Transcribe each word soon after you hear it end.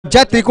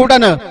ज्या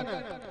त्रिकुटानं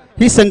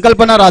ही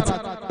संकल्पना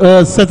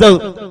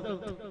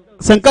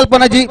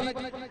संकल्पना जी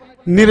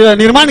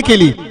निर्माण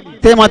केली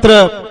ते मात्र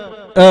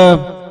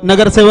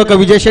नगरसेवक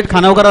विजय शेठ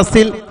खानावकर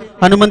असतील,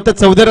 हनुमंत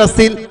चौधर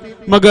असतील,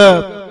 मग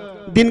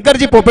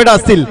दिनकरजी पोपेडा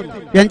असतील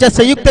यांच्या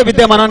संयुक्त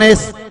विद्यमानाने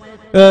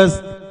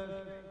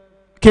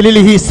केलेली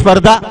ही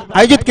स्पर्धा,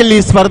 आयोजित केलेली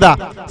ही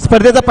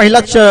स्पर्धेचा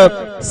पहिलाच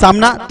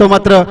सामना तो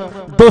मात्र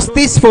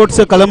दोस्ती स्पोर्ट्स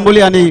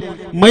कलंबोली आणि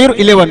मयूर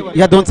 11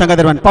 या दोन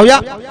संघादरम्यान. पाहूया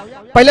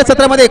पहिल्या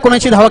सत्रामध्ये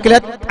 79 धावा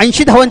केल्यात,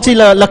 80 धावांची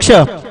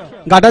लक्ष्य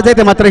गाठायचं आहे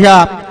ते मात्र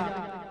ह्या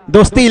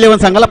दोस्ती 11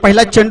 संघाला.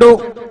 पहिला चेंडू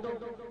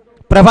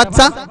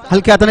प्रभातचा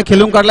हलक्या हाताने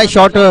खेळून काढलाय,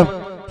 शॉट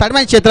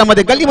ताडमाई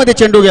क्षेत्रामध्ये गल्लीमध्ये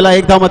चेंडू गेला,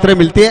 एक धाव मात्र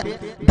मिळते.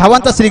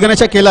 धावांचा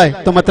श्रीगणेश केलाय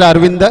तो मात्र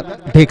अरविंद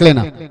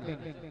ढेकलेना.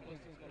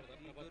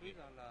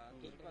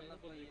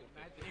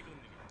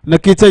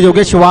 नक्कीच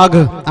योगेश वाघ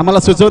आम्हाला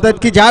सुचवत आहेत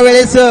की ज्या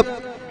वेळेस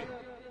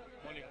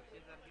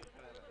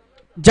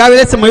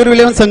मयूर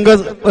 11 संघ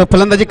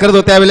फलंदाजी करत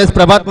होता त्यावेळेस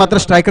प्रभात मात्र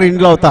स्ट्रायकर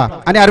इंडला होता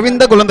आणि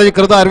अरविंद गोलंदाजी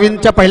करत होता.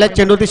 अरविंदच्या पहिल्या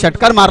चेंडूवरती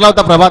षटकार मारला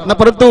होता प्रभातनं,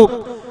 परंतु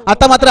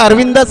आता मात्र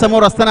अरविंद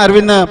समोर असताना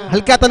अरविंद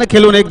हलक्या हाताने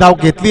खेळून एक धाव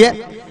घेतली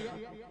आहे.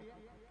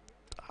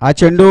 हा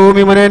चेंडू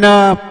मी म्हणेन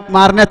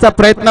मारण्याचा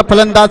प्रयत्न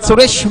फलंदाज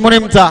सुरेश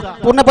मुनीमचा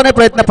पूर्णपणे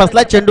प्रयत्न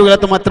फसला, चेंडू गेला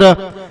तो मात्र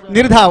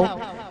निर्धाव.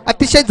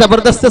 अतिशय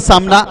जबरदस्त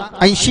सामना,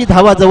 80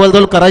 धावा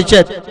जवळजवळ करायचे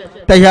आहेत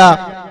त्या ह्या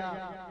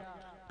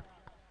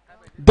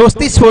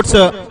दोस्ती स्पोर्ट्स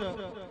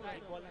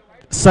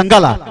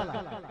संघाला.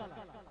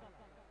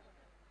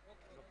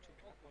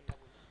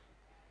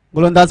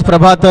 गोलंदाज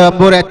प्रभात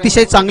अंबोरे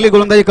अतिशय चांगली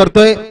गोलंदाजी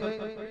करतोय,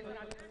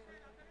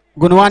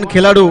 गुणवान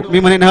खेळाडू मी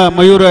म्हणेन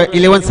मयूर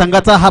 11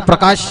 संघाचा हा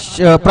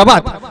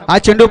प्रभात. हा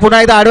चेंडू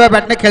पुन्हा एकदा आडव्या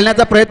बॅटने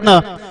खेळण्याचा प्रयत्न.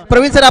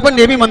 प्रवीण सर, आपण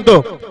नेहमी म्हणतो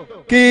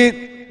की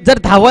जर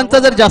धावांचा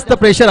जर जास्त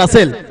प्रेशर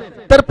असेल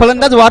तर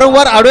फलंदाज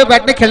वारंवार आडव्या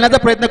बॅटने खेळण्याचा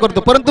प्रयत्न करतो,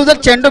 परंतु जर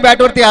चेंडू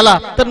बॅटवरती आला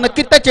तर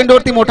नक्कीच त्या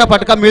चेंडूवरती मोठा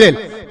फटका मिळेल.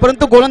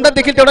 परंतु गोलंदाज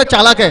देखील तेवढा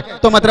चालाक आहे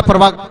तो मात्र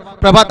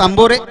प्रभात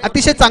अंबोरे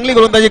अतिशय चांगली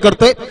गोलंदाजी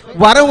करतोय,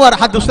 वारंवार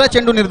हा दुसरा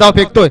चेंडू निर्धाव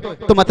फेकतोय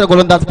तो मात्र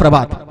गोलंदाज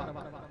प्रभात.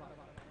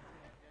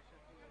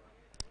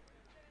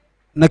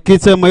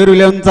 नक्कीच मयूर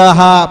 11चा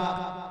हा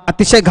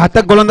अतिशय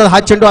घातक गोलंदाज. हा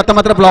चेंडू आता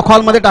मात्र ब्लॉक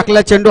हॉल मध्ये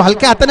टाकलेला चेंडू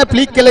हलक्या हाताने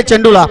फ्लिक केले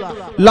चेंडूला,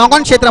 लॉंग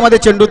ऑन क्षेत्रामध्ये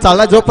चेंडू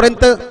चालला.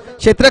 जोपर्यंत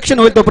क्षेत्ररक्षण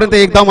होईल तोपर्यंत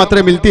एक धाव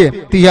मात्र मिळते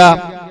ती या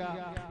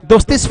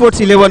दोस्ती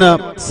स्पोर्ट्स 11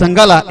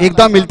 संघाला. एक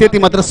धाव मिळते ती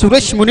मात्र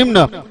सुरेश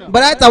मुनीमनं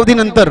बऱ्याच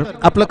अवधीनंतर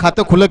आपलं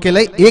खातं खुलं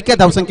केलंय. एक या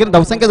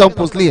धावसंख्या जाऊन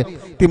पोहोचली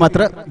आहे ती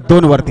मात्र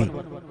 2 वरती.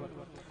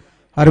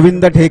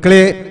 अरविंद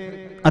ढेकळे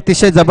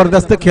अतिशय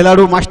जबरदस्त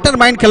खेळाडू, मास्टर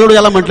माइंड खेळाडू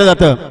याला म्हटलं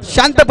जातं.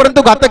 शांत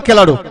परंतु घातक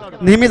खेळाडू,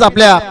 नेहमीच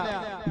आपल्या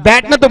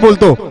बॅटनं तो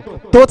बोलतो,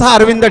 तोच हा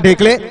अरविंद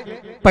ढेकळे.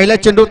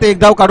 पहिल्या चेंडू ते एक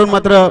धाव काढून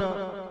मात्र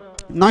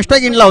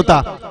नॉनस्ट्राईक इनला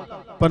होता,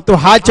 परंतु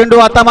हा चेंडू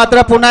आता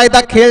मात्र पुन्हा एकदा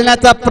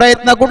खेळण्याचा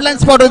प्रयत्न. गुडलाईन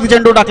स्पॉटवरती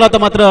चेंडू टाकला होता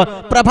मात्र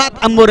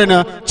प्रभात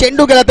अंबोरेनं,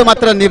 चेंडू गेला तो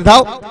मात्र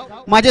निर्धाव.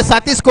 माझे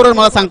साथी स्कोरर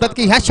मला सांगतात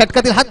की ह्या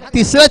षटकातील हा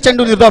तिसरा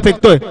चेंडू निर्धाव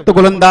फेकतोय तो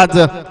गोलंदाज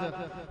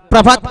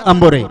प्रभात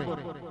अंबोरे.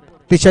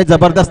 अतिशय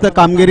जबरदस्त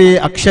कामगिरी,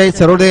 अक्षय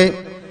सरोडे,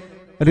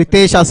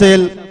 रितेश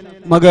असेल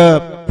मग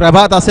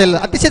प्रभात असेल,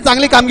 अतिशय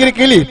चांगली कामगिरी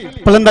केली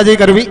फलंदाजी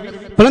करवी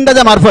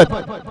फलंदाजामार्फत,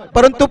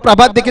 परंतु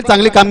प्रभात देखील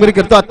चांगली कामगिरी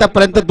करतो.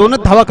 आतापर्यंत 2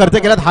 धावा खर्च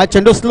केल्यात. हा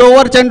चेंडू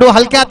स्लोवर चेंडू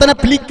हलक्या हाताने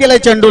फ्लिक केलाय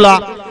चेंडूला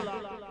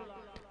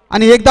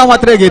आणि एक धाव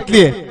मात्र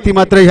घेतलीय ती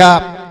मात्र ह्या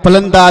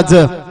फलंदाज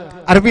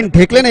अरविंद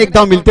ढेकलेने एक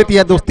धाव मिळते ती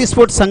या दोस्ती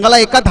स्पोर्ट्स संघाला.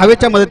 एका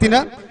धावेच्या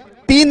मदतीनं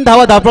 3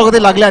 धावा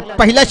धावपळामध्ये लागल्यात.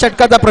 पहिल्या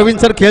षटकाचा प्रवीण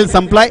सर खेळ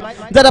संपलाय.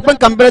 जर आपण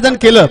कंपॅरिझन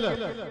केलं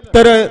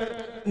तर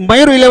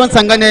मयूर 11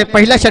 संघाने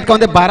पहिल्या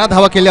षटकामध्ये 12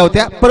 धावा केल्या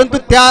होत्या, परंतु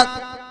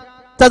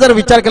त्याचा जर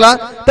विचार केला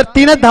तर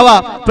 3च धावा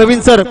प्रवीण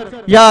सर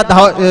या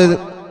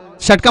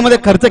षटकामध्ये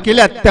खर्च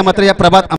केल्यात त्या मात्र या प्रभात